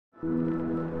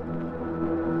In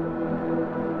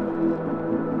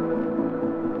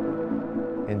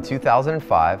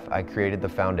 2005, I created the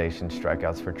foundation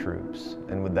Strikeouts for Troops,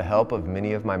 and with the help of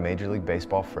many of my Major League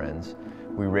Baseball friends,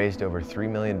 we raised over $3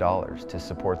 million to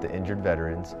support the injured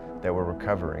veterans that were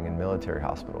recovering in military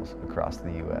hospitals across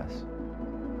the U.S.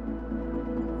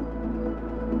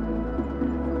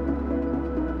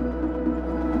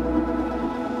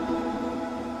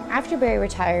 After Barry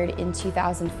retired in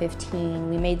 2015,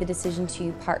 we made the decision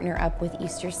to partner up with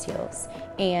Easter Seals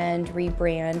and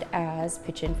rebrand as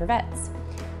Pitch In for Vets.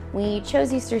 We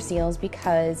chose Easter Seals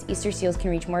because Easter Seals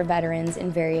can reach more veterans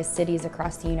in various cities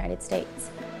across the United States.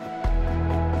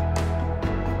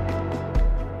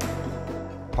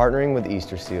 Partnering with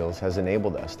Easter Seals has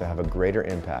enabled us to have a greater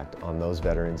impact on those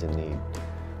veterans in need.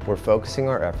 We're focusing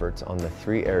our efforts on the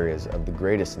 3 areas of the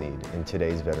greatest need in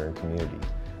today's veteran community: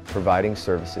 providing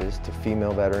services to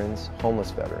female veterans,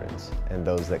 homeless veterans, and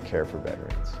those that care for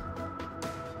veterans.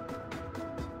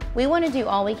 We want to do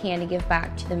all we can to give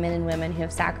back to the men and women who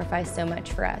have sacrificed so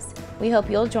much for us. We hope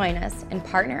you'll join us and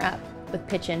partner up with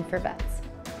Pitch In for Vets.